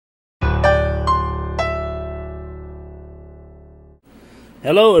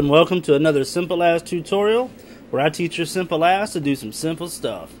Hello and welcome to another Simple As tutorial where I teach your Simple As to do some simple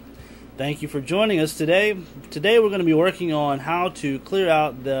stuff. Thank you for joining us today. Today we're going to be working on how to clear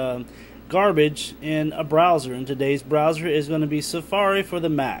out the garbage in a browser, and today's browser is going to be Safari for the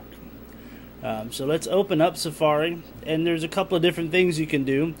Mac. So let's open up Safari, and there's a couple of different things you can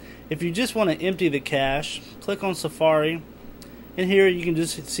do. If you just want to empty the cache, click on Safari, and here you can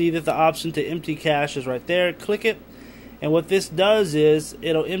just see that the option to empty cache is right there. Click it. And what this does is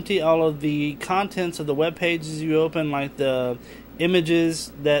it'll empty all of the contents of the web pages you open, like the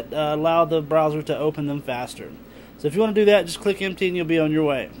images that allow the browser to open them faster. So if you want to do that, just click empty and you'll be on your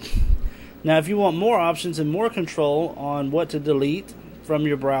way. Now if you want more options and more control on what to delete from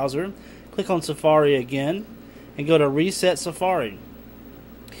your browser, click on Safari again and go to Reset Safari.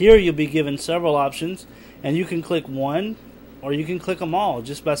 Here you'll be given several options, and you can click one or you can click them all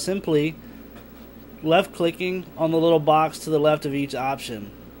just by simply left clicking on the little box to the left of each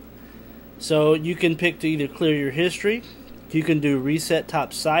option. So you can pick to either clear your history, you can do reset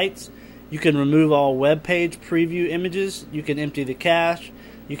top sites, you can remove all web page preview images, you can empty the cache,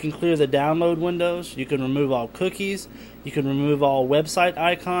 you can clear the download windows, you can remove all cookies, you can remove all website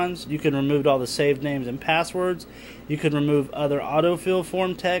icons, you can remove all the saved names and passwords, you can remove other autofill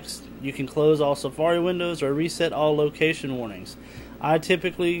form text, you can close all Safari windows or reset all location warnings. I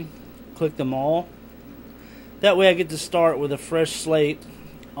typically click them all. That way I get to start with a fresh slate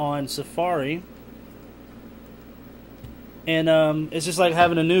on Safari. And it's just like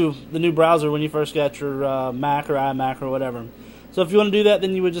having the new browser when you first got your Mac or iMac or whatever. So if you want to do that,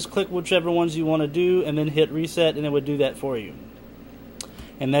 then you would just click whichever ones you want to do and then hit reset, and it would do that for you.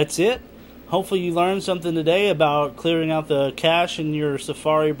 And that's it. Hopefully you learned something today about clearing out the cache in your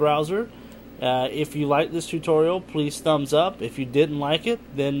Safari browser. If you like this tutorial, please thumbs up. If you didn't like it,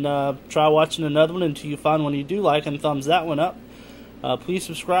 then try watching another one until you find one you do like and thumbs that one up. Please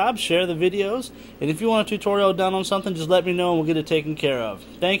subscribe, share the videos, and if you want a tutorial done on something, just let me know and we'll get it taken care of.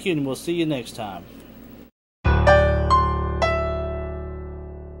 Thank you, and we'll see you next time.